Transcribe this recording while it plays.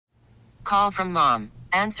Call from mom.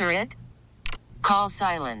 Answer it. Call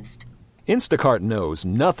silenced. Instacart knows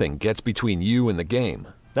nothing gets between you and the game.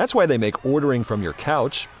 That's why they make ordering from your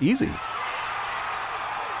couch easy.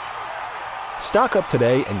 Stock up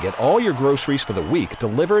today and get all your groceries for the week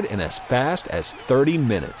delivered in as fast as 30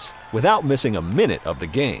 minutes without missing a minute of the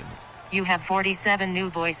game. You have 47 new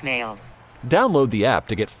voicemails. Download the app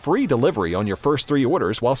to get free delivery on your first 3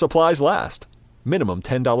 orders while supplies last. Minimum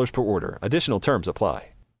 $10 per order. Additional terms apply.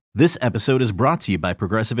 This episode is brought to you by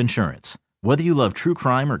Progressive Insurance. Whether you love true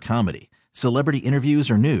crime or comedy, celebrity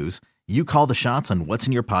interviews or news, you call the shots on what's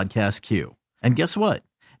in your podcast queue. And guess what?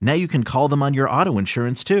 Now you can call them on your auto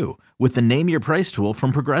insurance too with the Name Your Price tool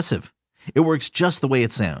from Progressive. It works just the way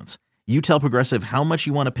it sounds. You tell Progressive how much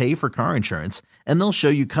you want to pay for car insurance, and they'll show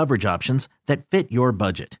you coverage options that fit your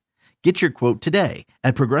budget. Get your quote today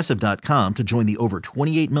at Progressive.com to join the over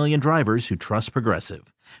 28 million drivers who trust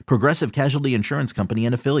Progressive. Progressive Casualty Insurance Company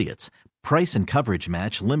and Affiliates. Price and coverage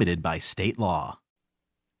match limited by state law.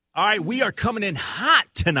 All right, we are coming in hot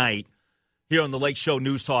tonight here on the Lake Show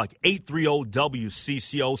News Talk, 830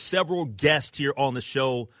 WCCO. Several guests here on the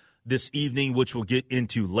show this evening, which we'll get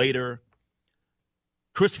into later.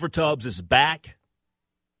 Christopher Tubbs is back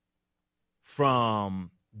from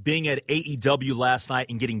being at AEW last night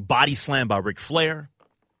and getting body slammed by Ric Flair.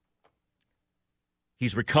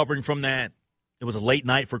 He's recovering from that. It was a late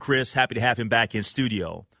night for Chris. Happy to have him back in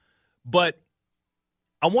studio. But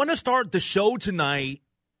I want to start the show tonight,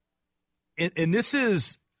 and this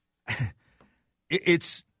is,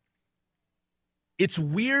 it's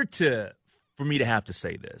weird for me to have to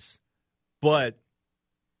say this, but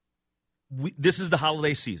this is the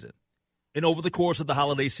holiday season. And over the course of the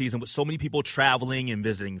holiday season, with so many people traveling and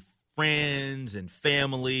visiting friends and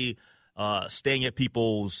family, staying at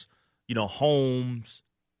people's, homes,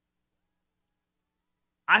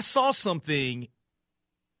 I saw something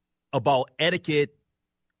about etiquette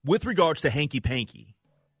with regards to hanky-panky.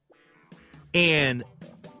 And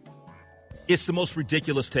it's the most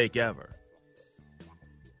ridiculous take ever.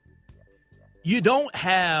 You don't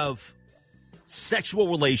have sexual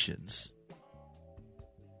relations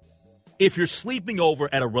if you're sleeping over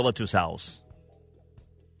at a relative's house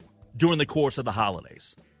during the course of the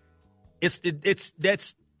holidays. It's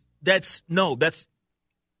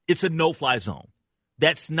a no-fly zone.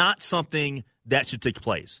 That's not something that should take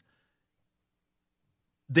place.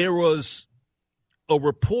 There was a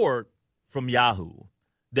report from Yahoo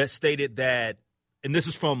that stated that, and this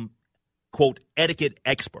is from, quote, etiquette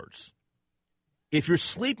experts, if you're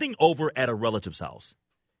sleeping over at a relative's house,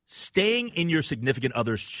 staying in your significant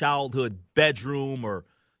other's childhood bedroom, or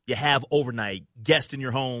you have overnight guests in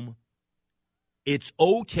your home, it's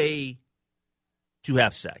okay to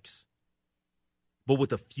have sex, but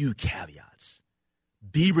with a few caveats.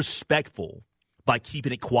 Be respectful by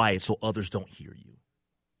keeping it quiet so others don't hear you.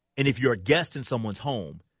 And if you're a guest in someone's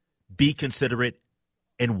home, be considerate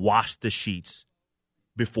and wash the sheets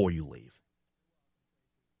before you leave.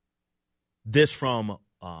 This from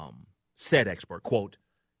said expert, quote,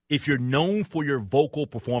 if you're known for your vocal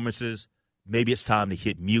performances, maybe it's time to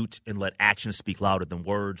hit mute and let actions speak louder than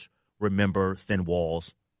words. Remember, thin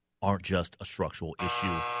walls aren't just a structural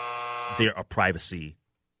issue. They're a privacy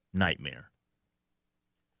nightmare.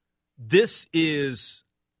 This is,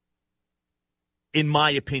 in my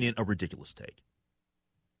opinion, a ridiculous take.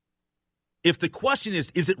 If the question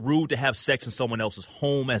is it rude to have sex in someone else's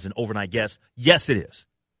home as an overnight guest? Yes, it is.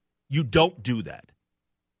 You don't do that.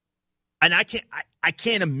 And I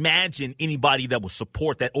can't imagine anybody that will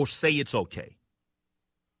support that or say it's okay.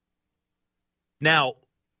 Now,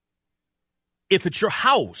 if it's your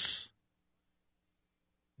house,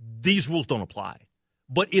 these rules don't apply.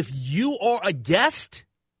 But if you are a guest,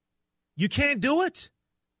 you can't do it.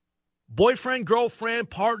 Boyfriend, girlfriend,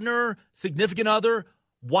 partner, significant other,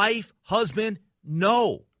 wife, husband,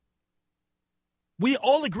 no. We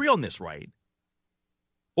all agree on this, right?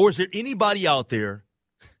 Or is there anybody out there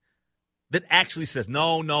that actually says,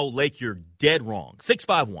 no, Lake, you're dead wrong?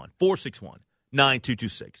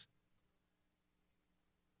 651-461-9226.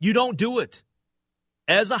 You don't do it.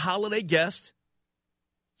 As a holiday guest,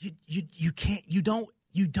 you can't, you don't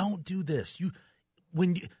do this.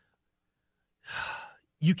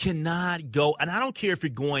 You cannot go, and I don't care if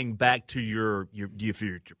you're going back to your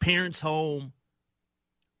parents' home.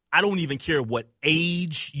 I don't even care what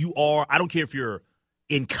age you are. I don't care if you're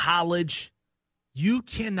in college. You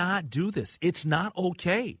cannot do this. It's not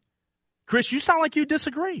okay. Chris, you sound like you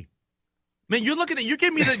disagree. Man, you're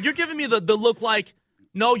giving me the look like,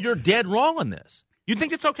 no, you're dead wrong on this. You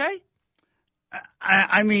think it's okay?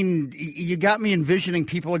 I mean, you got me envisioning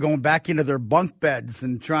people are going back into their bunk beds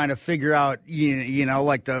and trying to figure out,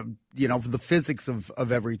 like the physics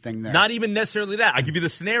of everything there. Not even necessarily that. I'll give you the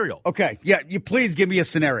scenario. Okay. Yeah, you please give me a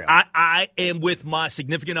scenario. I am with my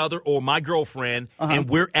significant other or my girlfriend, and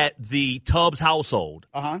we're at the Tubbs household.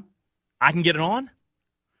 Uh-huh. I can get it on?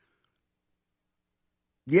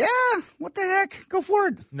 Yeah. What the heck? Go for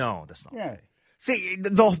it. No, that's not okay. See,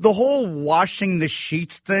 the whole washing the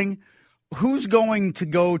sheets thing, who's going to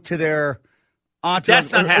go to their aunt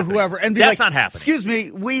or whoever and be that's not happening. Excuse me,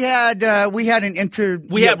 we had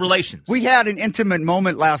relations. We had an intimate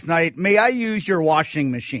moment last night. May I use your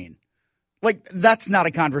washing machine? Like, that's not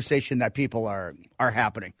a conversation that people are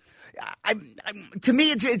happening. To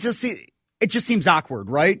me, it just seems awkward,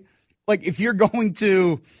 right? Like, if you're going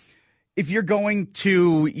to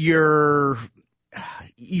your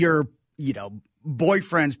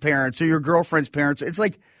boyfriend's parents or your girlfriend's parents, it's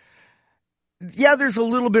like, yeah, there's a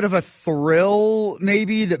little bit of a thrill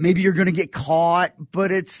maybe that maybe you're going to get caught,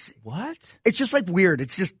 but it's just like weird.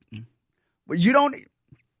 It's just, you don't,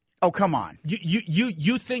 oh, come on.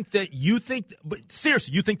 You think, but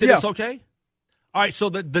seriously, you think that it's okay? All right, so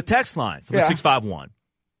the text line from the 651,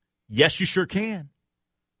 yes, you sure can.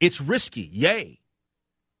 It's risky, yay.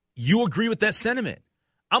 You agree with that sentiment.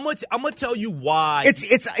 I'm gonna tell you why.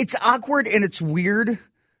 It's awkward and it's weird,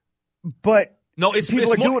 but no,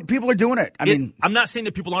 people are doing it. I mean, I'm not saying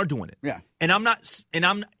that people aren't doing it. Yeah, and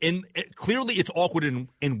clearly it's awkward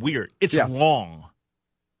and weird. It's wrong.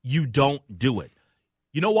 You don't do it.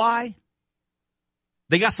 You know why?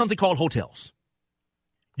 They got something called hotels.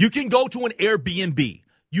 You can go to an Airbnb.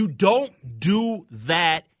 You don't do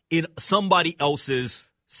that in somebody else's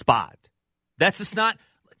spot. That's just not.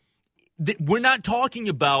 We're not talking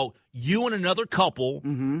about you and another couple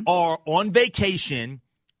are on vacation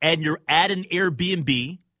and you're at an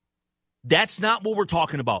Airbnb. That's not what we're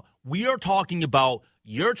talking about. We are talking about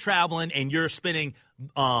you're traveling and you're spending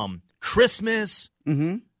Christmas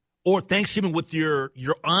or Thanksgiving with your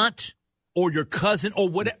aunt or your cousin or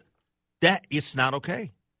whatever. That it's not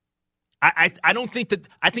okay. I don't think that.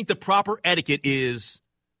 I think the proper etiquette is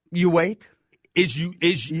you wait. Is you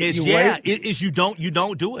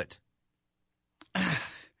don't do it.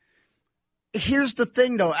 Here's the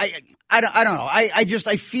thing, though. I don't know.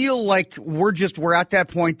 I feel like we're at that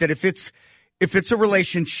point that if it's a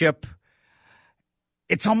relationship,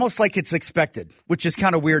 it's almost like it's expected, which is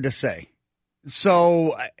kind of weird to say.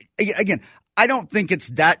 So again, I don't think it's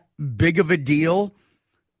that big of a deal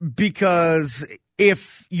because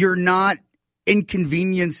if you're not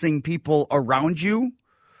inconveniencing people around you,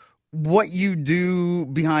 what you do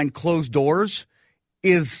behind closed doors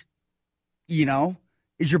is your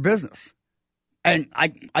business. And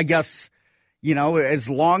I guess, as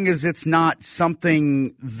long as it's not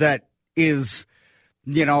something that is,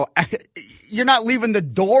 you're not leaving the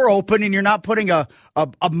door open and you're not putting a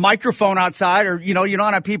microphone outside or, you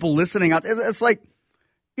don't have people listening out. It's like,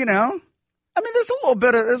 I mean, there's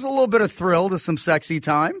a little bit of thrill to some sexy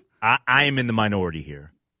time. I am in the minority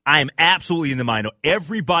here. I am absolutely in the minority.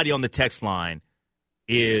 Everybody on the text line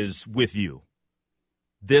is with you.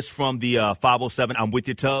 This from the 507, I'm with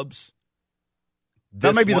you, Tubbs.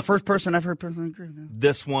 That may be the first person I've heard personally agree with that.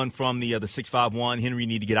 This one from the 651, Henry, you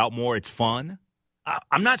need to get out more. It's fun.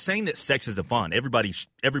 I'm not saying that sex isn't fun.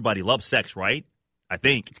 Everybody loves sex, right? I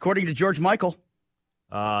think. According to George Michael.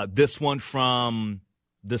 This one from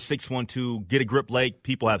the 612, get a grip, Lake.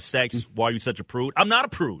 People have sex. Why are you such a prude? I'm not a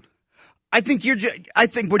prude. I think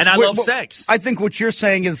I love sex. I think what you're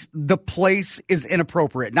saying is the place is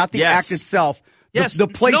inappropriate, not the act itself. Yes, the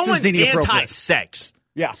place no is one's inappropriate. Anti-sex.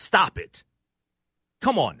 Yeah, stop it.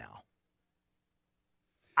 Come on now.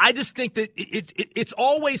 I just think that it's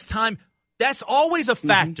always time. That's always a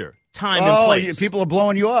factor. Time and place. People are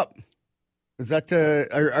blowing you up. Is that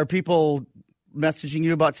are people messaging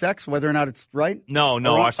you about sex, whether or not it's right? No.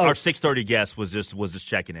 Our 6:30 guest was just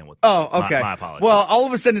checking in with. Oh, okay. My apologies. Well, all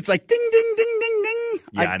of a sudden it's like ding, ding, ding, ding, ding.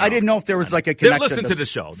 Yeah, I didn't know if there was like a connection. They're listening to the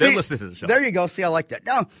show. They're listening to the show. There you go. See, I like that.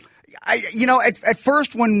 No. At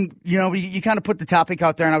first when, you kind of put the topic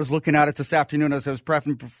out there and I was looking at it this afternoon as I was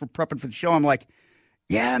prepping for the show, I'm like,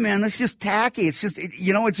 yeah, man, that's just tacky. It's just,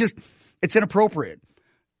 it's inappropriate.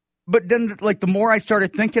 But then, like, the more I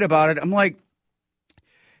started thinking about it, I'm like,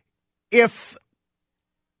 if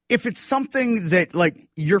it's something that, like,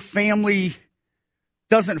 your family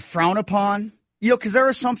doesn't frown upon, because there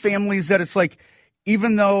are some families that it's like,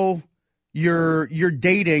 even though you're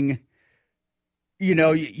dating,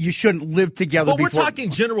 you shouldn't live together. But we're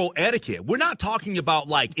talking general etiquette. We're not talking about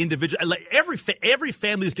like individual. Like every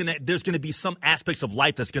family is there's gonna be some aspects of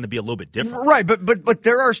life that's gonna be a little bit different. Right, but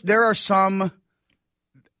there are some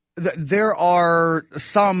there are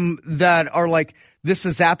some that are like, this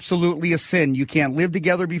is absolutely a sin. You can't live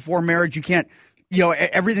together before marriage. You can't,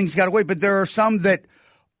 everything's got to wait. But there are some that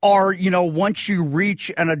are, once you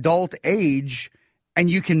reach an adult age and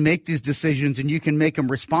you can make these decisions and you can make them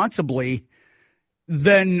responsibly,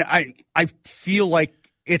 then I feel like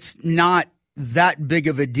it's not that big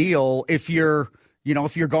of a deal if you're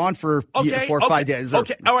gone for 4 or 5 days.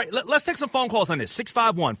 Okay, all right. Let's take some phone calls on this.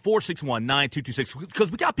 651-461-9226. Because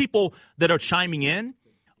we got people that are chiming in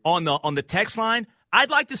on the text line. I'd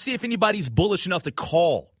like to see if anybody's bullish enough to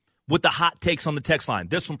call with the hot takes on the text line.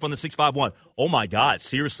 This one from the 651. Oh, my God.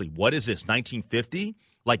 Seriously, what is this, 1950?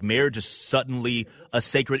 Like marriage is suddenly a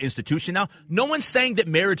sacred institution now? No one's saying that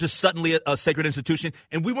marriage is suddenly a sacred institution,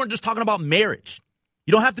 and we weren't just talking about marriage.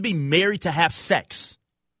 You don't have to be married to have sex,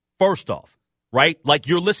 first off, right? Like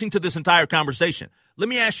you're listening to this entire conversation. Let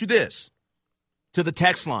me ask you this to the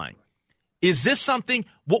text line. Is this something,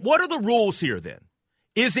 what are the rules here then?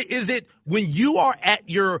 Is it when you are at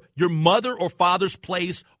your mother or father's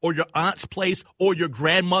place or your aunt's place or your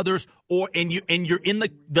grandmother's and you're in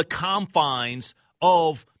the confines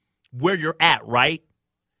of where you're at, right?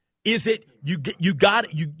 Is it you got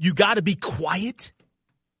to be quiet?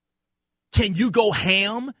 Can you go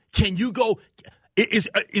ham? Can you go?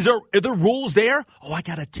 Are there rules there? Oh, I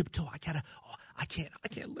gotta tiptoe. I can't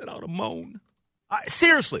let out a moan.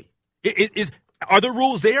 Seriously, are there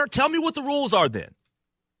rules there? Tell me what the rules are then.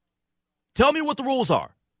 Tell me what the rules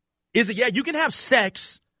are. Is it, you can have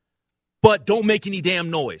sex, but don't make any damn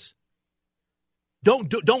noise.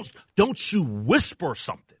 Don't you whisper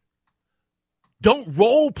something. Don't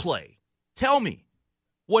role play. Tell me.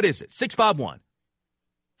 What is it?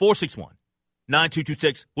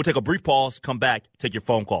 651-461-9226. We'll take a brief pause, come back, take your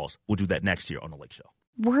phone calls. We'll do that next year on The Lake Show.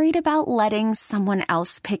 Worried about letting someone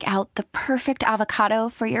else pick out the perfect avocado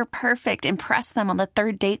for your perfect impress them on the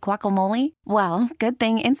third date guacamole? Well, good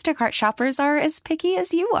thing Instacart shoppers are as picky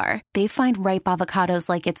as you are. They find ripe avocados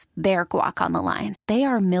like it's their guac on the line. They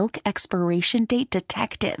are milk expiration date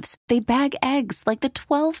detectives. They bag eggs like the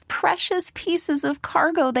 12 precious pieces of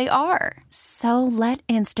cargo they are. So let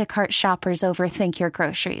Instacart shoppers overthink your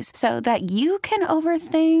groceries so that you can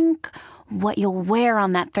overthink what you'll wear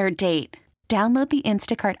on that third date. Download the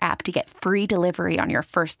Instacart app to get free delivery on your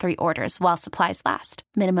first 3 orders while supplies last.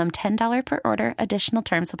 Minimum $10 per order. Additional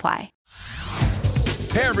terms apply.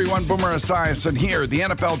 Hey everyone, Boomer Esiason here. The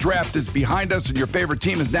NFL Draft is behind us and your favorite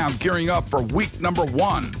team is now gearing up for week number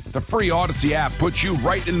 1. The free Odyssey app puts you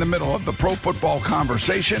right in the middle of the pro football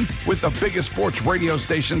conversation with the biggest sports radio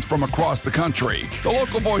stations from across the country. The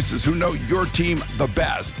local voices who know your team the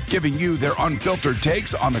best, giving you their unfiltered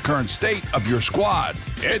takes on the current state of your squad.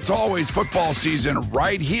 It's always football season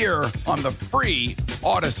right here on the free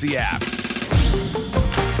Odyssey app.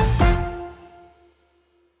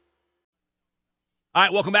 All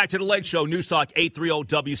right, welcome back to the Lake Show, News Talk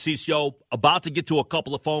 830 WCCO. About to get to a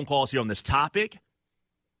couple of phone calls here on this topic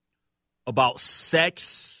about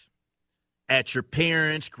sex at your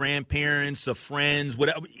parents, grandparents, or friends,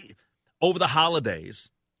 whatever, over the holidays.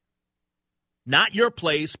 Not your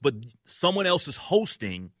place, but someone else is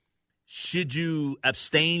hosting. Should you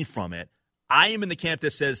abstain from it? I am in the camp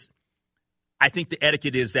that says I think the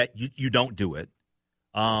etiquette is that you don't do it.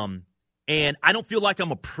 And I don't feel like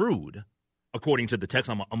I'm a prude. According to the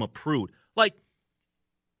text, I'm a prude. Like,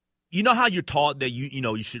 you know how you're taught that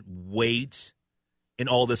you should wait and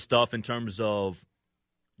all this stuff in terms of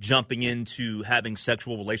jumping into having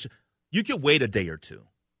sexual relations? You could wait a day or two.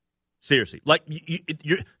 Seriously. Like,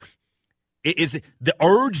 is it the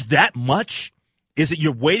urge that much? Is it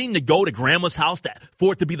you're waiting to go to grandma's house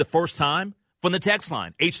for it to be the first time? From the text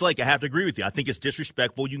line, H. Lake, I have to agree with you. I think it's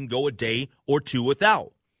disrespectful. You can go a day or two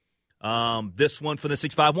without. This one from the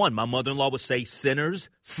 651. My mother-in-law would say, sinners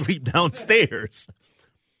sleep downstairs.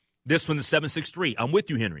 This one, the 763. I'm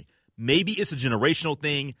with you, Henry. Maybe it's a generational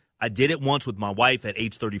thing. I did it once with my wife at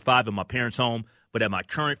age 35 in my parents' home, but at my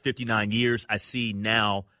current 59 years, I see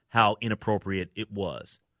now how inappropriate it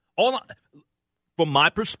was. From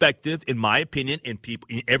my perspective, in my opinion, and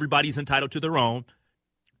everybody's entitled to their own,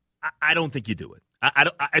 I don't think you do it.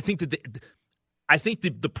 I think that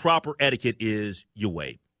the proper etiquette is you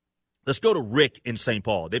wait. Let's go to Rick in St.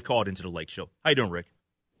 Paul. They've called into the Lake Show. How you doing, Rick?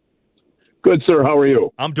 Good, sir. How are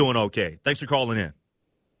you? I'm doing okay. Thanks for calling in.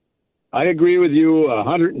 I agree with you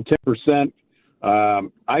 110%.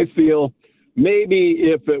 I feel maybe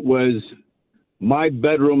if it was my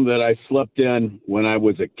bedroom that I slept in when I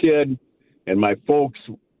was a kid and my folks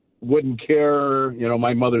wouldn't care,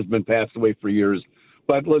 my mother's been passed away for years,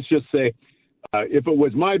 but let's just say if it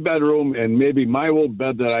was my bedroom and maybe my old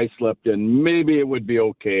bed that I slept in, maybe it would be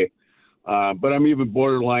okay. but I'm even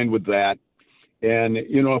borderline with that. And,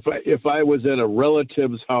 you know, if I was at a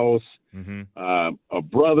relative's house, a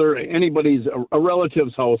brother, a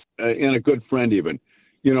relative's house, and a good friend even,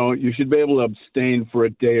 you know, you should be able to abstain for a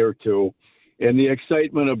day or two. And the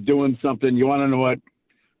excitement of doing something, you want to know what?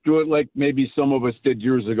 Do it like maybe some of us did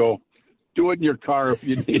years ago. Do it in your car if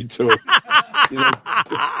you need to. You know,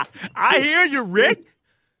 I hear you, Rick.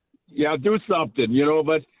 Yeah, do something, you know,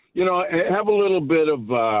 but, you know, have a little bit of,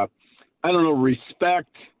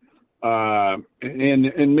 respect.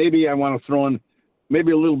 And maybe I want to throw in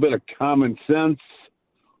maybe a little bit of common sense,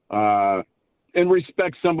 and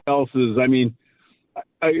respect somebody else's. I mean,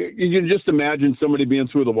 you can just imagine somebody being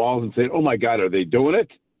through the walls and saying, "Oh my God, are they doing it?"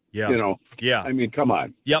 Yeah. You know. Yeah. I mean, come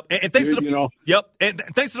on. Yep. And thanks and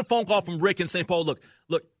thanks to the phone call from Rick in St. Paul.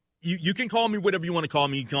 Look. You can call me whatever you want to call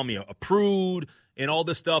me. You can call me a prude and all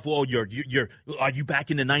this stuff. Well, are you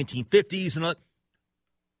back in the 1950s and all?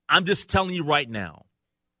 I'm just telling you right now.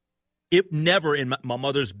 It never, and my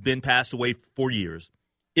mother's been passed away for years,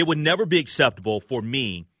 it would never be acceptable for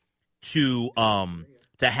me to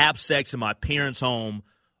have sex in my parents' home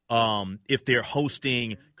if they're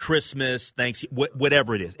hosting Christmas, Thanksgiving,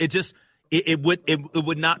 whatever it is. It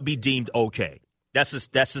would not be deemed okay. That's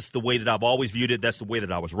just the way that I've always viewed it. That's the way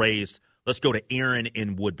that I was raised. Let's go to Aaron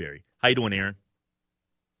in Woodbury. How you doing, Aaron?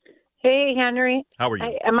 Hey, Henry. How are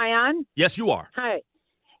you? Am I on? Yes, you are. Hi.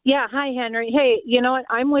 Yeah, hi, Henry. Hey, you know what?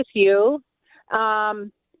 I'm with you.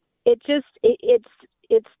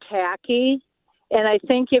 It's tacky, and I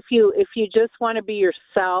think if you just want to be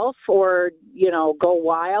yourself or go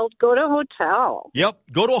wild, go to a hotel. Yep,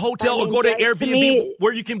 go to a hotel or go to Airbnb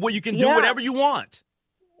where you can do whatever you want.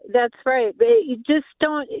 That's right. But you just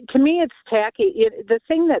don't. To me, it's tacky. The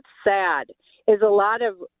thing that's sad is a lot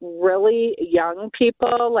of really young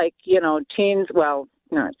people, like teens. Well,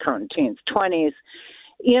 not current teens, 20s.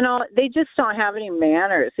 They just don't have any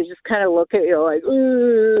manners. They just kind of look at you like,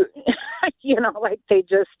 ooh, like they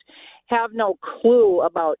just have no clue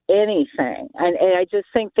about anything. And I just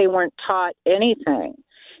think they weren't taught anything.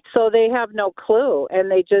 So they have no clue, and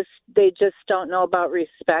they just don't know about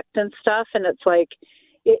respect and stuff. And it's like,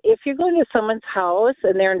 if you're going to someone's house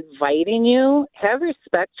and they're inviting you, have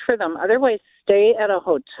respect for them. Otherwise, stay at a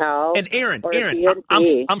hotel. And Aaron,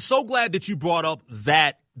 I'm so glad that you brought up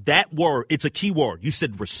that word. It's a key word. You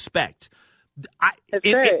said respect.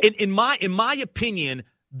 In my opinion,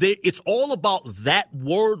 it's all about that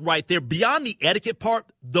word right there. Beyond the etiquette part,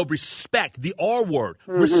 the respect, the R word,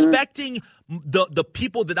 respecting the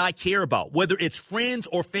people that I care about, whether it's friends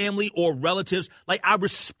or family or relatives. Like, I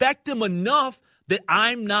respect them enough that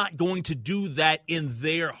I'm not going to do that in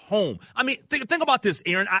their home. I mean, think about this,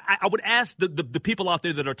 Aaron. I would ask the people out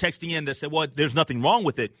there that are texting in that say, well, there's nothing wrong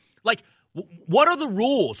with it. Like, what are the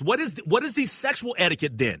rules? What is the sexual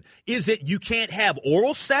etiquette then? Is it you can't have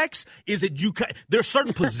oral sex? Is it there's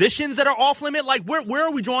certain positions that are off limit? Like, where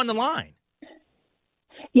are we drawing the line?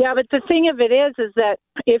 Yeah, but the thing of it is that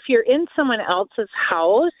if you're in someone else's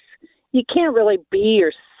house, you can't really be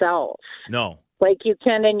yourself. No. Like you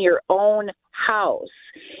can in your own house.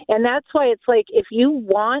 And that's why it's like, if you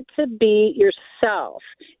want to be yourself,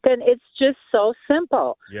 then it's just so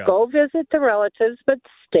simple. Yeah. Go visit the relatives, but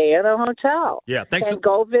stay in a hotel. Yeah, thanks. And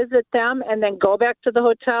go visit them, and then go back to the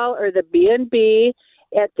hotel or the B&B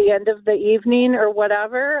at the end of the evening or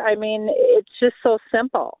whatever. I mean, it's just so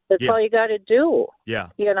simple. That's all you got to do. Yeah.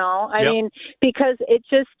 I mean, because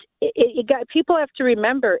people have to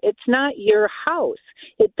remember, it's not your house.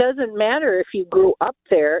 It doesn't matter if you grew up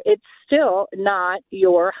there. It's still not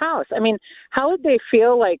your house. I mean, how would they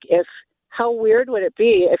feel how weird would it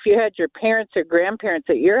be if you had your parents or grandparents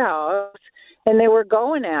at your house and they were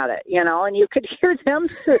going at it, and you could hear them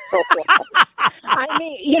through the wall? I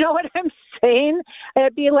mean, you know what I'm saying?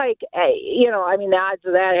 It'd be like, hey, I mean, the odds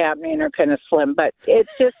of that happening are kind of slim, but it's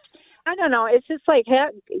just, I don't know. It's just like,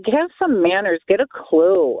 have some manners, get a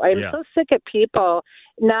clue. I'm so sick of people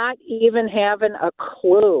not even having a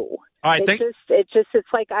clue. All right,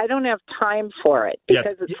 it's like, I don't have time for it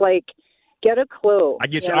because it's like, get a clue. I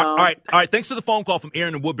get you. All right. Thanks for the phone call from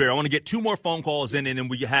Aaron in Woodbury. I want to get two more phone calls in, and then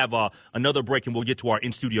we have another break, and we'll get to our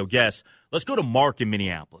in-studio guests. Let's go to Mark in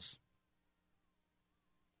Minneapolis.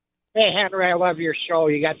 Hey, Henry, I love your show.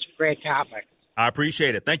 You got some great topics. I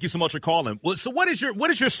appreciate it. Thank you so much for calling. Well, so what is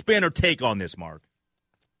your spin or take on this, Mark?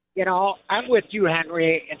 I'm with you,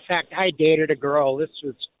 Henry. In fact, I dated a girl. This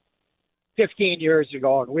was 15 years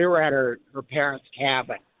ago, and we were at her parents'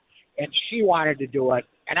 cabin, and she wanted to do it.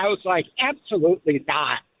 And I was like, absolutely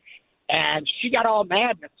not. And she got all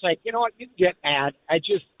mad. And it's like, you know what? You can get mad. I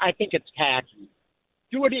think it's tacky.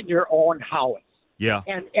 Do it in your own house. Yeah.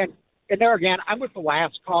 And there again, I'm with the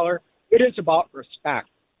last caller. it is about respect.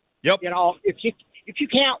 Yep. You know, if you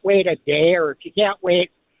can't wait a day or if you can't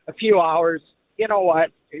wait a few hours, you know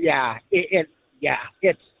what? Yeah,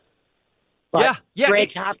 it's. But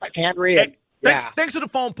great topic, Henry. Thanks for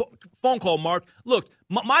the phone call, Mark. Look,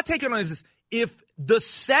 my take on it is: if the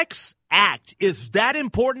sex act is that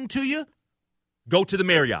important to you, go to the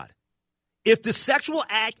Marriott. If the sexual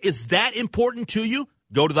act is that important to you,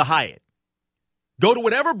 go to the Hyatt. Go to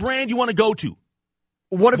whatever brand you want to go to.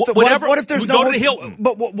 What if there's no? Go to the Hilton.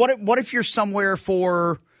 But what if you're somewhere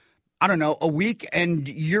for, I don't know, a week and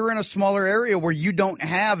you're in a smaller area where you don't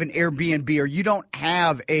have an Airbnb or you don't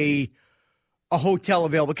have a hotel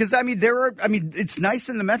available? Because it's nice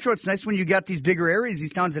in the metro. It's nice when you got these bigger areas,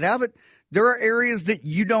 these towns that have it. There are areas that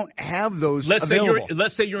you don't have those available.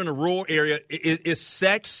 Let's say you're in a rural area. Is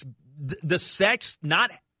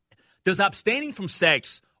does abstaining from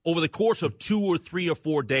sex over the course of 2 or 3 or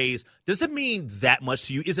 4 days, does it mean that much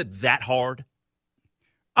to you? Is it that hard?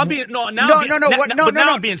 I'm being now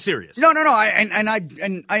I'm being serious. No. I am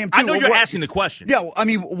too. I know you're asking the question. Yeah, I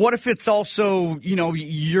mean, what if it's also,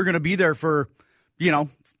 you're going to be there for,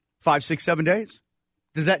 5, 6, 7 days?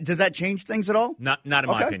 Does that change things at all? Not in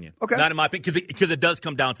my opinion. Okay. Not in my opinion, because it does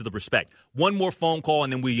come down to the respect. One more phone call,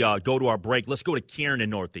 and then we go to our break. Let's go to Karen in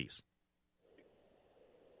Northeast.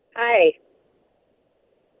 Hi.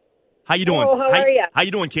 How you doing? Oh, how are you? How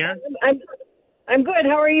you doing, Karen? I'm good.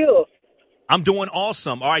 How are you? I'm doing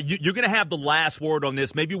awesome. All right, you're going to have the last word on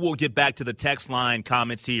this. Maybe we'll get back to the text line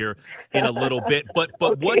comments here in a little bit. But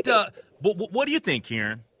okay. What do you think,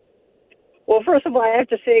 Karen? Well, first of all, I have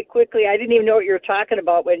to say quickly, I didn't even know what you were talking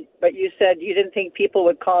about but you said you didn't think people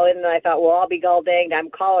would call in, and I thought, well, I'll be gall danged, I'm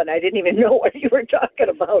calling. I didn't even know what you were talking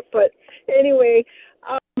about. But anyway,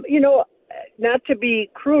 not to be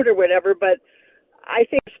crude or whatever, but I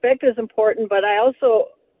think respect is important, but I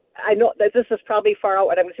know that this is probably far out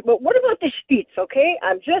what I'm going to say, but what about the sheets, okay?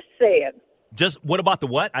 I'm just saying. Just what about the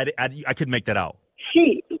what? I couldn't make that out.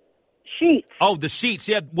 Sheets. Oh, the sheets.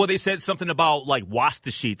 Yeah, well, they said something about, like, wash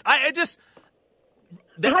the sheets. How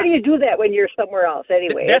do you do that when you're somewhere else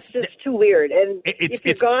anyway? It's just too weird. And if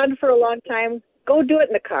you're gone for a long time, go do it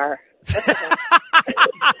in the car.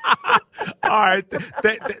 All right.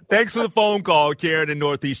 Thanks for the phone call, Karen in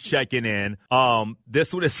Northeast checking in.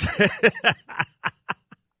 This would have said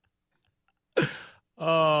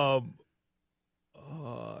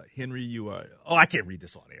Henry, you are. Oh, I can't read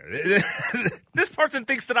this on air. This person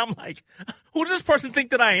thinks that I'm like. Who does this person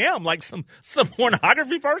think that I am? Like some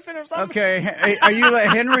pornography person or something? Okay, are you like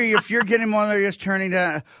Henry? If you're getting one, they're just turning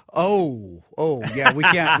down. Oh, yeah, we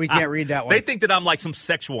can't read that one. They think that I'm like some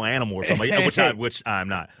sexual animal or something, which I'm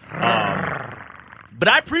not. But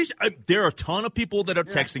I appreciate. There are a ton of people that are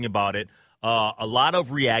texting about it. A lot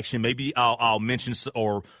of reaction. Maybe I'll mention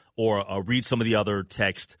or read some of the other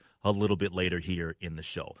text a little bit later here in the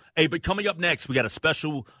show. Hey, but coming up next, we got a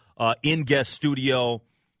special in-guest studio.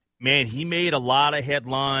 Man, he made a lot of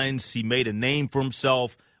headlines. He made a name for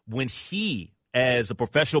himself when he, as a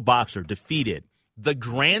professional boxer, defeated the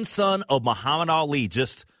grandson of Muhammad Ali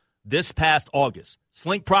just this past August.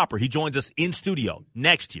 Slink Proper, he joins us in studio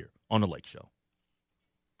next year on The Lake Show.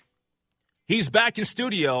 He's back in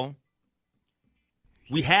studio.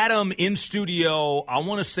 We had him in studio, I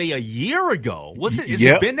want to say a year ago. Has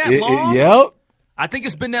it been that long? Yep. I think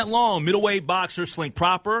it's been that long. Middleweight boxer Slink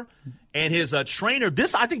Proper and his trainer.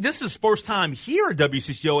 I think this is his first time here at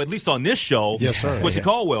WCCO, at least on this show. Yes, sir. Quincy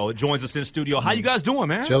Caldwell joins us in studio. How you guys doing,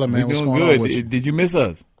 man? Chilling, man. What's doing going good. on with you? Did you miss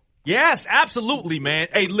us? Yes, absolutely, man.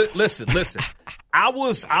 Hey, listen. I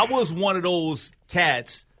was one of those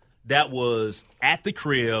cats that was at the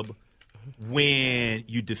crib when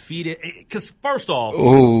you defeated, because first off,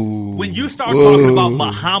 when you start talking about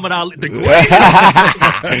Muhammad Ali, the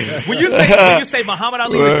greatest, when you say Muhammad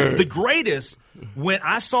Ali, the greatest, when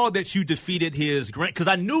I saw that you defeated because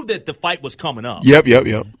I knew that the fight was coming up.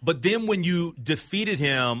 Yep. But then when you defeated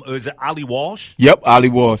him, was it Ali Walsh? Yep, Ali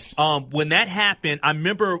Walsh. When that happened, I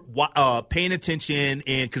remember paying attention,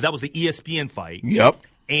 and because that was the ESPN fight. Yep.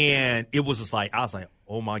 And it was just like, I was like,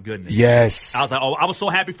 oh my goodness. Yes. I was like, I was so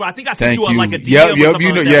happy I think I sent Thank you like a DM. Yep. Or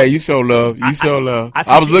something like that. You show love.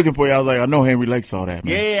 I was looking for you. I was like, I know Henry Lake saw that,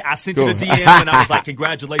 man. Yeah, I sent you the DM, and I was like,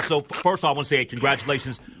 congratulations. So first of all, I want to say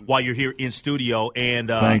congratulations while you're here in studio. And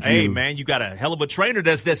hey, man, you got a hell of a trainer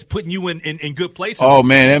that's putting you in good places. Oh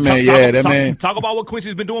man, that man. Talk about what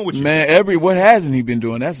Quincy's been doing with you. Man, what hasn't he been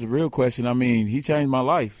doing? That's the real question. I mean, he changed my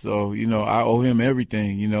life. So, I owe him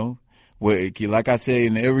everything, Like I say,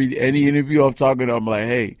 in any interview I'm talking to, I'm like,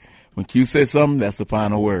 hey, when Q says something, that's the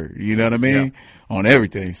final word. You know what I mean? Yeah. On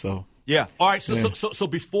everything. So yeah. All right. So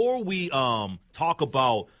before we talk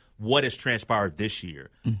about what has transpired this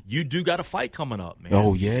year, you do got a fight coming up, man.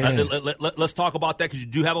 Oh, yeah. Let's talk about that, because you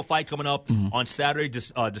do have a fight coming up on Saturday,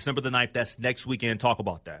 December the 9th. That's next weekend. Talk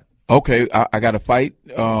about that. Okay, I got a fight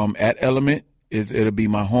at Element. It'll be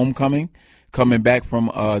my homecoming, coming back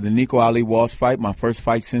from the Nico Ali Walsh fight, my first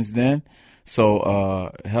fight since then.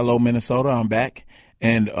 So, hello, Minnesota, I'm back.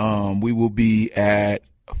 And we will be at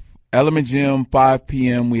Element Gym, 5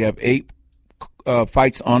 p.m. We have 8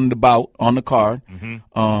 fights on the card.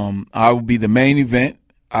 I will be the main event.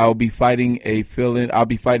 I'll be fighting a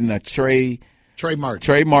Trey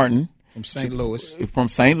Martin. From St. Louis. From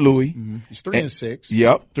St. Louis. He's 3-6.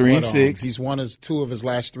 Yep, 3-6. He's won 2 of his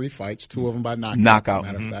last 3 fights, 2 of them by knockout.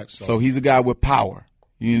 Matter of fact. So he's a guy with power.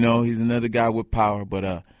 He's another guy with power,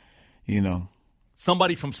 but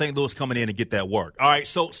somebody from St. Louis coming in and get that work. All right,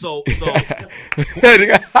 so I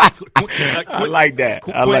like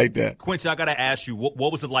that. Quincy, I got to ask you,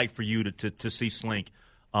 what was it like for you to see Slink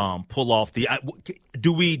pull off the?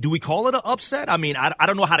 Do we call it an upset? I mean, I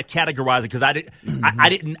don't know how to categorize it, because I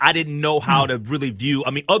didn't know how to really view.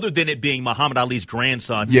 I mean, other than it being Muhammad Ali's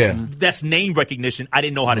grandson, that's name recognition. I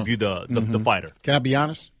didn't know how to view the fighter. Can I be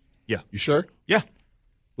honest? Yeah. You sure? Yeah.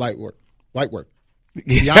 Light work. To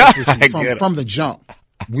be honest with you, from the jump,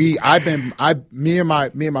 me and my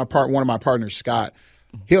one of my partners, Scott,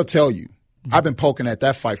 he'll tell you, I've been poking at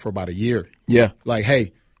that fight for about a year. Yeah. Like,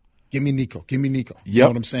 hey, give me Nico. You know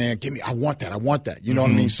what I'm saying? I want that. You know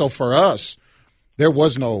what I mean? So for us, there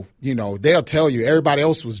was no, they'll tell you, everybody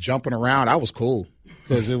else was jumping around. I was cool,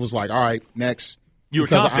 because it was like, all right, next. You were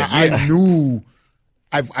confident. I knew,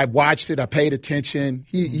 I watched it. I paid attention.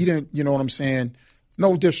 He didn't, you know what I'm saying?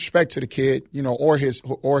 No disrespect to the kid, or his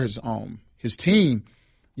team.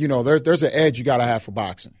 There's an edge you got to have for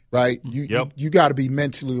boxing, right? You got to be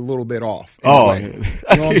mentally a little bit off. Anyway. You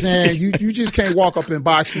know what I'm saying? You just can't walk up in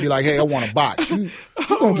boxing and be like, hey, I want to box. You're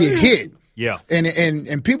going to get hit. Yeah.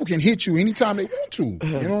 And people can hit you anytime they want to. You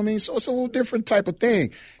know what I mean? So it's a little different type of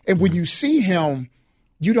thing. And when you see him,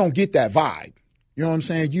 you don't get that vibe. You know what I'm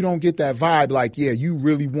saying? You don't get that vibe like, yeah, you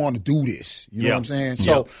really want to do this. You know what I'm saying?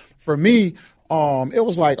 So for me, it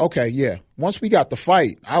was like, okay, yeah. Once we got the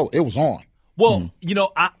fight, it was on. Well,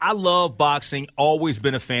 I love boxing. Always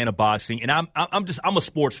been a fan of boxing, and I'm a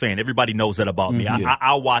sports fan. Everybody knows that about me.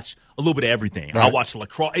 I watch a little bit of everything. Right. I watch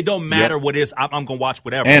lacrosse. It don't matter what it is. I'm gonna watch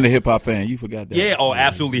whatever. And a hip hop fan. You forgot that. Yeah. Oh,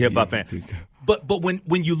 absolutely hip hop fan. But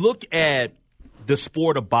when you look at the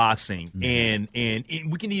sport of boxing, and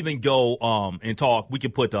we can even go and talk. We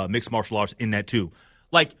can put mixed martial arts in that too.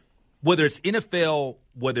 Like, whether it's NFL,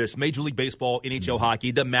 whether it's Major League Baseball, NHL hockey,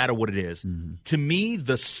 it doesn't matter what it is. To me,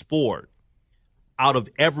 the sport, out of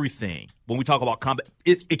everything, when we talk about combat,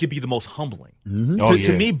 it could be the most humbling.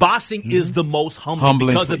 To me, boxing is the most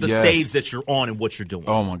humbling because of the stage that you're on and what you're doing.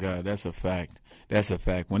 Oh, my God, that's a fact.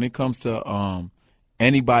 When it comes to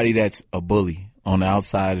anybody that's a bully on the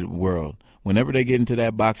outside of the world, whenever they get into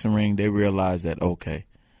that boxing ring, they realize that, okay,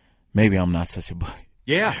 maybe I'm not such a bully.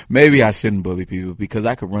 Yeah. Maybe I shouldn't bully people, because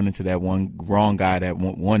I could run into that one wrong guy that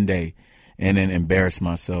one day and then embarrass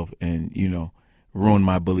myself and, ruin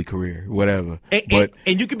my bully career, whatever.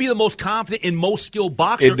 And you can be the most confident and most skilled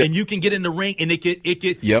boxer, and you can get in the ring and it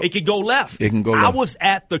could go left. It can go left. I was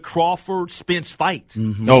at the Crawford-Spence fight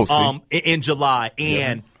in July,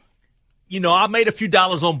 and I made a few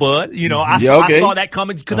dollars on Bud. I saw that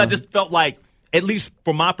coming, because I just felt like, at least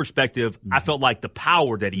from my perspective, I felt like the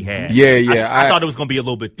power that he had. I thought it was going to be a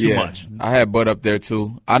little bit too much. I had Bud up there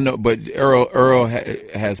too. I know, but Earl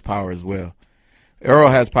has power as well.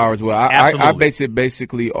 I base it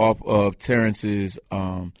basically off of Terrence's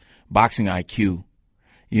boxing IQ.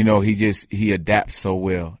 He adapts so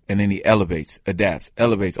well, and then he adapts.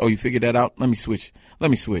 Oh, you figured that out? Let me switch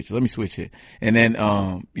it. And then,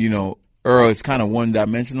 Earl is kind of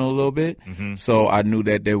one-dimensional a little bit, so I knew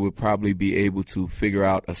that they would probably be able to figure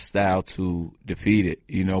out a style to defeat it,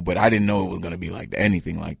 but I didn't know it was going to be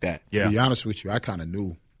anything like that. Yeah. To be honest with you, I kind of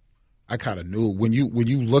knew. When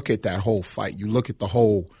you look at that whole fight, you look at the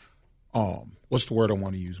whole, what's the word I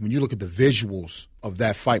want to use? When you look at the visuals of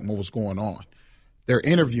that fight and what was going on, they're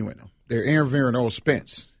interviewing him. They're interviewing Earl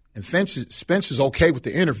Spence. And Spence is okay with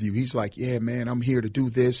the interview. He's like, yeah, man, I'm here to do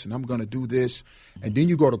this, and I'm going to do this. And then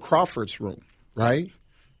you go to Crawford's room, right?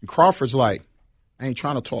 And Crawford's like, I ain't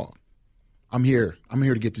trying to talk. I'm here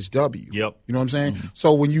to get this W. Yep. You know what I'm saying?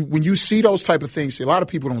 So when you see those type of things, see, a lot of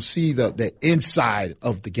people don't see the inside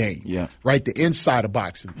of the game. Yeah. Right? The inside of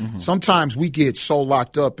boxing. Sometimes we get so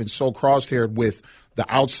locked up and so crosshaired with the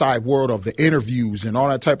outside world of the interviews and all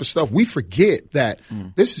that type of stuff, we forget that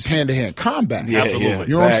this is hand-to-hand combat. Yeah, absolutely.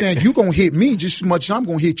 You know what I'm saying? You're going to hit me just as much as I'm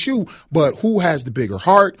going to hit you, but who has the bigger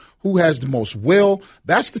heart? Who has the most will?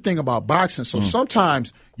 That's the thing about boxing. So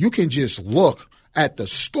sometimes you can just look at the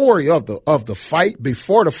story of the fight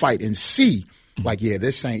before the fight and see, like, yeah,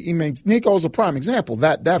 this ain't. I mean, Nico's a prime example.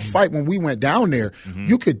 That fight when we went down there,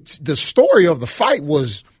 the story of the fight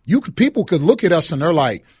was people could look at us and they're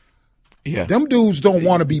like, yeah, them dudes don't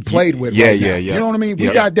want to be played with. Yeah, right yeah, now. yeah. You know what I mean?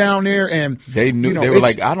 We got down there and they knew. You know, they were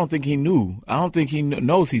like, I don't think he knew. I don't think he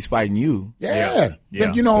knows he's fighting you. Yeah.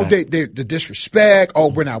 Then, you know, the disrespect. Oh,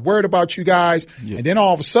 we're not worried about you guys. Yeah. And then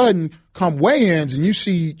all of a sudden, come weigh-ins, and you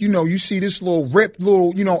see this little ripped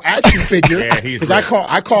action figure. Because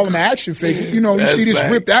I call him an action figure. You know, you see this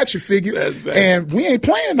ripped action figure, and we ain't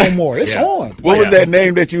playing no more. It's on. What was that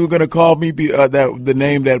name that you were going to call me? The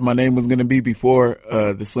name that my name was going to be before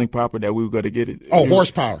the Slink Proper that we were going to get it. Oh,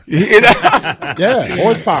 horsepower. Yeah,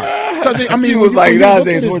 horsepower. Because I mean, when you look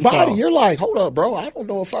at his body, you're like, hold up, bro. I don't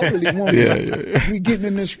know if I really want to be getting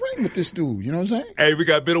in this ring with this dude. You know what I'm saying? Hey, we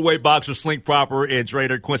got middleweight boxer Slink Proper and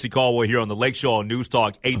trainer Quincy Caldwell here on the Lake Show on News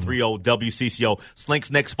Talk 830 WCCO. Slink's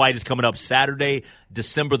next fight is coming up Saturday,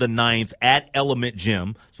 December the 9th at Element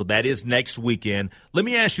Gym. So that is next weekend. Let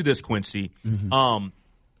me ask you this, Quincy.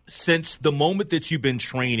 Since the moment that you've been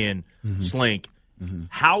training Slink,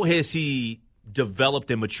 how has he developed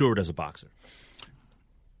and matured as a boxer?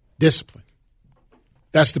 Discipline.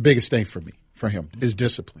 That's the biggest thing for him, is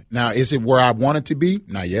discipline. Now, is it where I want it to be?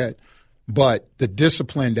 Not yet. But the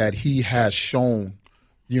discipline that he has shown,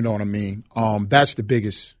 you know what I mean? That's the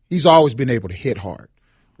biggest. He's always been able to hit hard,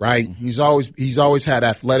 right? He's always had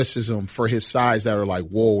athleticism for his size that are like,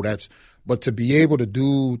 whoa, but to be able to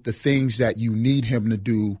do the things that you need him to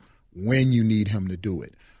do when you need him to do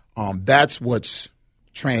it. That's what's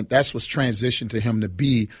transitioned to him to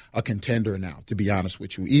be a contender now, to be honest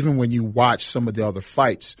with you. Even when you watch some of the other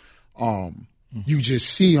fights, you just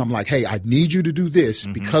see him like, hey, I need you to do this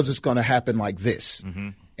because it's going to happen like this.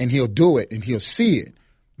 And he'll do it and he'll see it.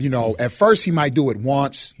 You know, at first he might do it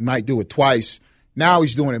once, he might do it twice. Now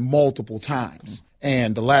he's doing it multiple times.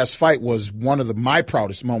 And the last fight was one of my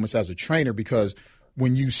proudest moments as a trainer, because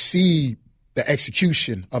when you see the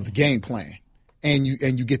execution of the game plan and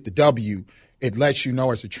you get the W, it lets you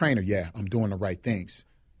know as a trainer, yeah, I'm doing the right things.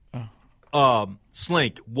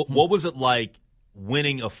 Slink, what was it like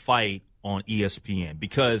winning a fight on ESPN?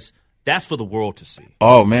 Because that's for the world to see.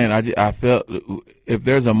 Oh, man, I felt if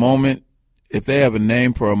there's a moment, if they have a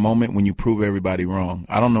name for a moment when you prove everybody wrong,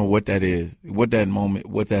 I don't know what that is, what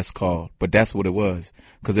that's called, but that's what it was.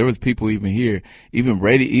 Because there was people even here, even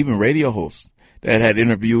radio hosts that had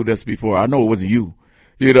interviewed us before. I know it wasn't you.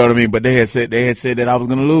 You know what I mean? But they had said that I was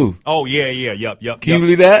going to lose. Oh, yep. Can you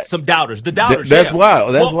believe that? Some doubters. The doubters, That's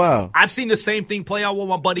wild. That's wild. I've seen the same thing play out with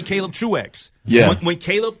my buddy Caleb Truex. Yeah. When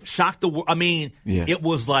Caleb shocked the world, I mean, it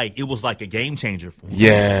was like a game changer for him.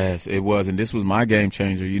 Yes, it was. And this was my game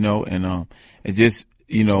changer, you know. And it just,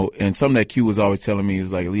 you know, and something that Q was always telling me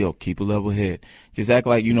was like, Leo, keep a level head. Just act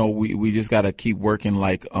like, you know, we just got to keep working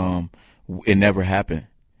like it never happened.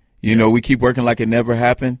 You know, we keep working like it never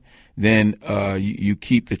happened. Then you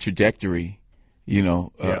keep the trajectory, you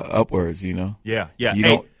know, upwards, you know. Yeah. You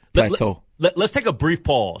don't plateau. Let's take a brief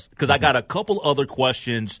pause because I got a couple other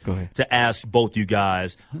questions to ask both you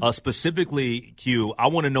guys. Specifically, Q, I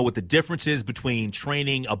want to know what the difference is between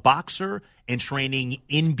training a boxer and training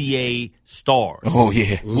NBA stars. Oh,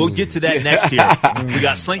 yeah. We'll get to that next year. We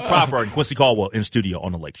got Slink Proper and Quincy Caldwell in studio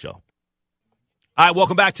on The Lake Show. All right,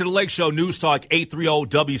 welcome back to The Lake Show. News Talk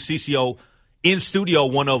 830 WCCO. In studio,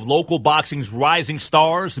 one of local boxing's rising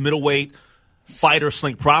stars, middleweight fighter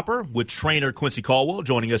Slink Proper, with trainer Quincy Caldwell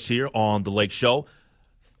joining us here on The Lake Show.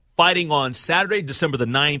 Fighting on Saturday, December the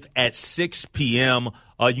 9th at 6 p.m.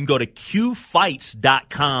 You can go to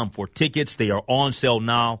qfights.com for tickets. They are on sale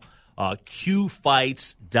now.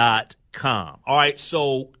 qfights.com. All right,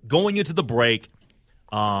 so going into the break,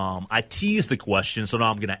 I teased the question, so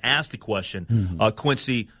now I'm going to ask the question.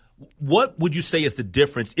 Quincy, what would you say is the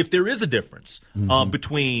difference, if there is a difference,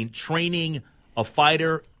 between training a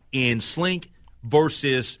fighter in Slink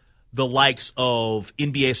versus the likes of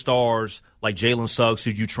NBA stars like Jalen Suggs,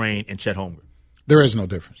 who you train, and Chet Holmgren? There is no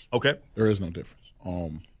difference. Okay. There is no difference.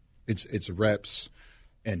 It's reps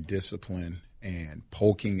and discipline and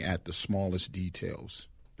poking at the smallest details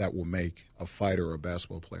that will make a fighter or a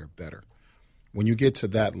basketball player better. When you get to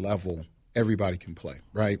that level, everybody can play,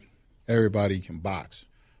 right? Everybody can box.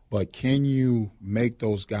 But can you make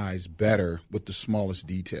those guys better with the smallest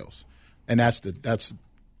details? And that's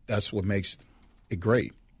what makes it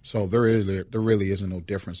great. So there really isn't no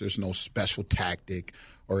difference. There's no special tactic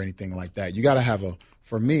or anything like that. You got to have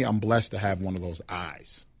for me, I'm blessed to have one of those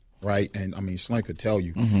eyes, right? And, I mean, Slink could tell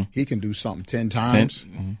you, he can do something 10 times,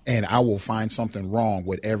 and I will find something wrong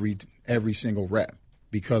with every single rep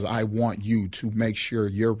because I want you to make sure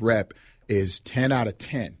your rep is 10 out of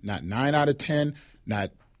 10, not 9 out of 10,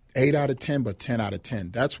 not 8 out of 10, but 10 out of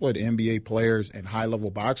 10. That's what NBA players and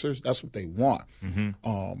high-level boxers, that's what they want.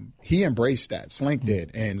 He embraced that. Slink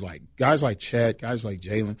did. And, like, guys like Chet, guys like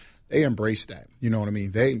Jalen, they embraced that. You know what I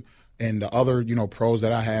mean? And the other, pros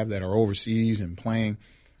that I have that are overseas and playing,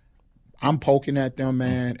 I'm poking at them,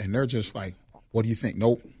 man, and they're just like, what do you think?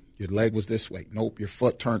 Nope, your leg was this way. Nope, your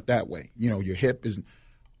foot turned that way. Your hip is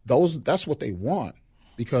 – that's what they want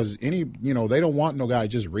because they don't want no guy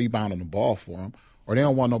just rebounding the ball for them. Or they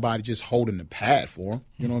don't want nobody just holding the pad for them.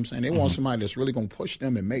 You know what I'm saying? They want somebody that's really going to push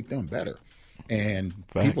them and make them better. And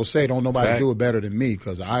people say, don't nobody do it better than me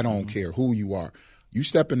because I don't care who you are. You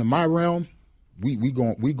step into my realm, we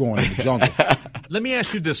going in the jungle. Let me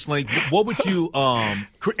ask you this, Slink. What would you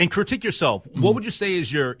and critique yourself? What would you say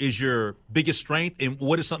is your biggest strength, and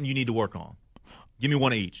what is something you need to work on? Give me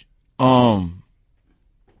one of each.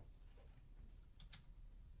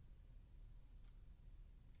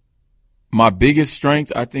 My biggest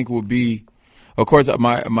strength, I think, would be, of course,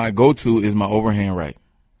 my go-to is my overhand right.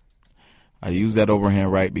 I use that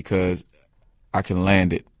overhand right because I can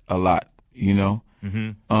land it a lot, Do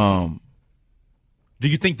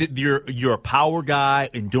you think that you're a power guy,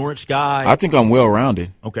 endurance guy? I think I'm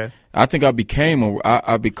well-rounded. Okay. I think I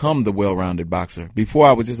become the well-rounded boxer. Before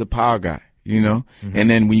I was just a power guy, And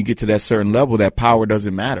then when you get to that certain level, that power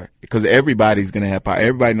doesn't matter because everybody's going to have power.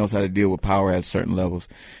 Everybody knows how to deal with power at certain levels.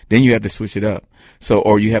 Then you have to switch it up.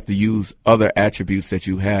 Or you have to use other attributes that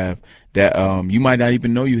you have that you might not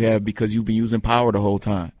even know you have because you've been using power the whole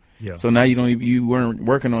time. Yeah. So now you weren't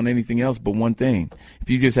working on anything else but one thing. If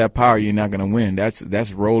you just have power, you're not going to win.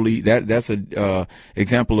 That's Rolly. That's a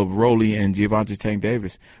example of Rolly and Gervonta Tank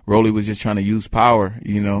Davis. Rolly was just trying to use power,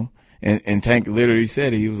 And Tank literally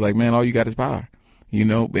said it. He was like, man, all you got is power,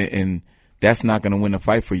 and that's not going to win a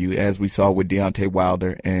fight for you, as we saw with Deontay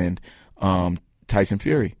Wilder and Tyson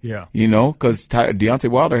Fury. Yeah. Because Deontay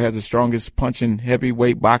Wilder has the strongest punching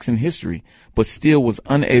heavyweight boxing history, but still was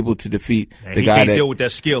unable to defeat the guy that. He can't deal with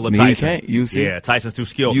that skill of Tyson. He can't, you see? Yeah, Tyson's too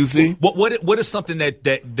skilled. You see? What is something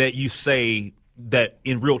that you say that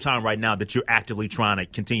in real time right now that you're actively trying to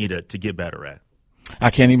continue to get better at? I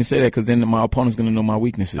can't even say that because then my opponent's going to know my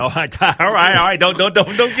weaknesses. Oh my God! All right. Don't give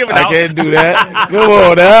it out. I can't do that. Come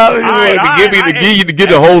on now. To get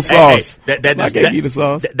the whole sauce. I gave you the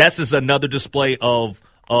sauce. That's just another display of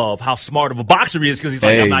how smart of a boxer he is because he's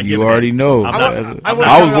like, I'm not giving it. You already know. I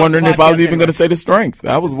was wondering if I was even going to say the strength.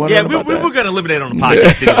 I was wondering about that. We were going to eliminate on the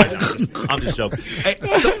podcast anyway. I'm just joking. Hey,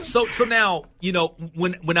 so now,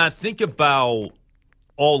 when I think about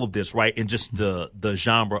all of this, right, and just the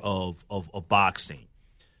genre of boxing,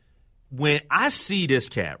 when I see this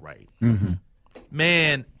cat, right,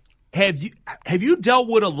 man, have you dealt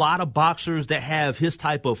with a lot of boxers that have his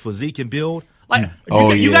type of physique and build? Like,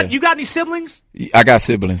 you got any siblings? I got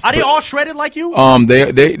siblings. Are they all shredded like you?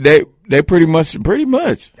 They pretty much.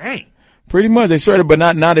 Dang. Pretty much they shredded, but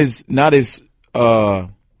not as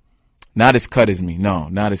cut as me. No,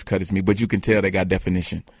 not as cut as me. But you can tell they got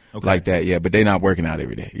definition. Okay. Like that, yeah, but they're not working out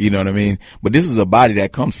every day. You know what I mean? But this is a body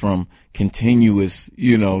that comes from continuous,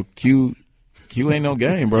 Q ain't no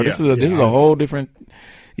game, bro. This is a whole different.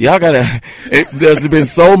 Y'all there's been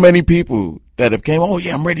so many people that have came, oh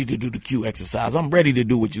yeah, I'm ready to do the Q exercise. I'm ready to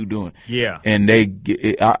do what you're doing. Yeah. And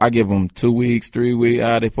I give them 2 weeks, 3 weeks,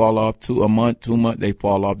 they fall off, a month, 2 months, they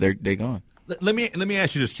fall off, they're gone. Let me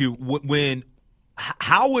ask you this, Q.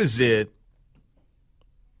 How is it,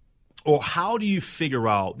 or how do you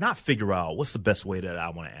what's the best way that I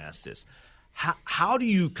want to ask this? How do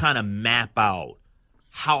you kind of map out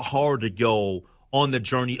how hard to go on the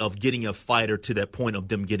journey of getting a fighter to that point of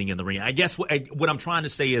them getting in the ring? I guess what I'm trying to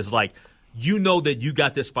say is, like, that you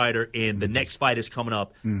got this fighter and the next fight is coming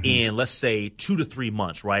up in, let's say, 2 to 3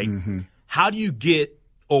 months, right? How do you get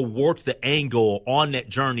or work the angle on that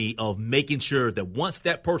journey of making sure that once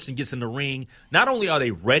that person gets in the ring, not only are they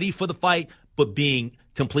ready for the fight, but being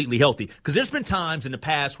completely healthy? Because there's been times in the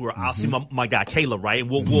past where I'll see my guy Caleb, right, and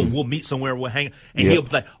we'll meet somewhere, we'll hang, and he'll be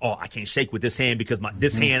like, "Oh, I can't shake with this hand because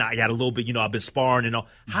this hand I got a little bit, I've been sparring and all."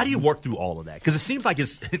 How do you work through all of that? Because it seems like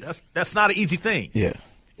that's not an easy thing. Yeah.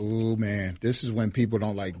 Oh man, this is when people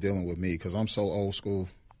don't like dealing with me because I'm so old school.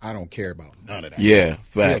 I don't care about none of that. Yeah,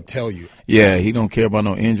 fact. He'll tell you. Yeah, he don't care about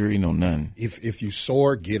no injury, no nothing. If you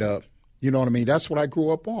sore, get up. You know what I mean? That's what I grew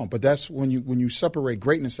up on. But that's when you separate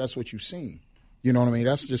greatness, that's what you seen. You know what I mean?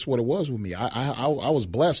 That's just what it was with me. I was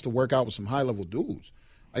blessed to work out with some high-level dudes.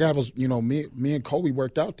 Me and Kobe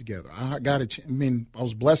worked out together. I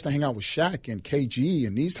was blessed to hang out with Shaq and KG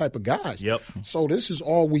and these type of guys. Yep. So this is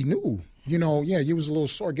all we knew. You was a little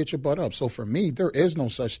sore, get your butt up. So for me, there is no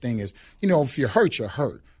such thing as, if you're hurt, you're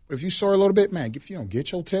hurt. But if you sore a little bit, man, if you don't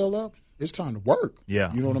get your tail up, it's time to work.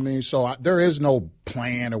 Yeah. You know what I mean? So there is no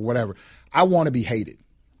plan or whatever. I want to be hated.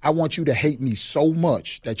 I want you to hate me so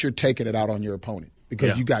much that you're taking it out on your opponent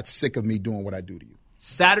because you got sick of me doing what I do to you.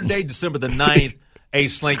 Saturday, December the 9th. Hey,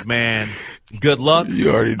 Slink, man, good luck.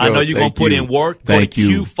 You already know. I know you're going to put in work. Thank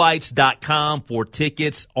you. Go to qfights.com for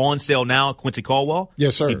tickets on sale now. Quincy Caldwell.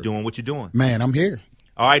 Yes, sir. Keep doing what you're doing. Man, I'm here.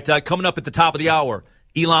 All right, coming up at the top of the hour,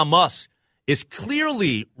 Elon Musk is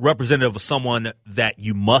clearly representative of someone that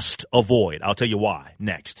you must avoid. I'll tell you why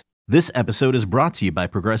next. This episode is brought to you by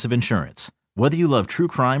Progressive Insurance. Whether you love true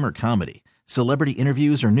crime or comedy, celebrity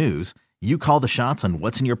interviews or news, you call the shots on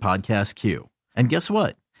what's in your podcast queue. And guess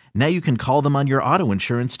what? Now you can call them on your auto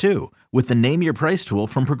insurance too with the Name Your Price tool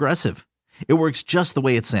from Progressive. It works just the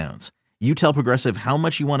way it sounds. You tell Progressive how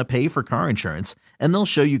much you want to pay for car insurance, and they'll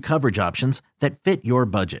show you coverage options that fit your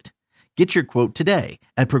budget. Get your quote today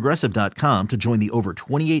at Progressive.com to join the over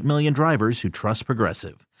 28 million drivers who trust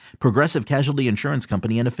Progressive. Progressive Casualty Insurance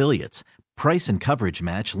Company and Affiliates. Price and coverage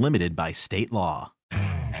match limited by state law.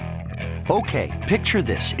 Okay, picture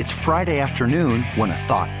this. It's Friday afternoon when a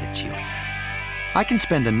thought hits you. I can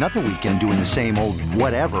spend another weekend doing the same old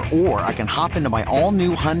whatever, or I can hop into my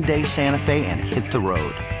all-new Hyundai Santa Fe and hit the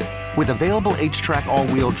road. With available H-Track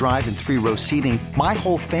all-wheel drive and 3-row seating, my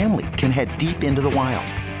whole family can head deep into the wild.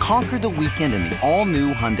 Conquer the weekend in the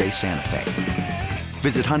all-new Hyundai Santa Fe.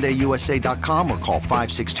 Visit HyundaiUSA.com or call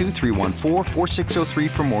 562-314-4603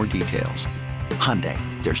 for more details. Hyundai,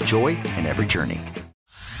 there's joy in every journey.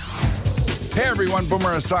 Hey everyone, Boomer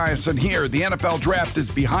Esiason here. The NFL Draft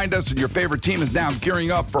is behind us and your favorite team is now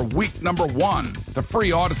gearing up for week number 1. The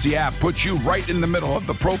free Odyssey app puts you right in the middle of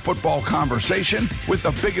the pro football conversation with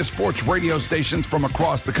the biggest sports radio stations from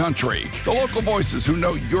across the country. The local voices who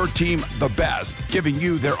know your team the best, giving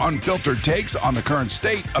you their unfiltered takes on the current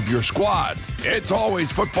state of your squad. It's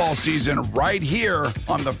always football season right here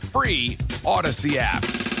on the free Odyssey app.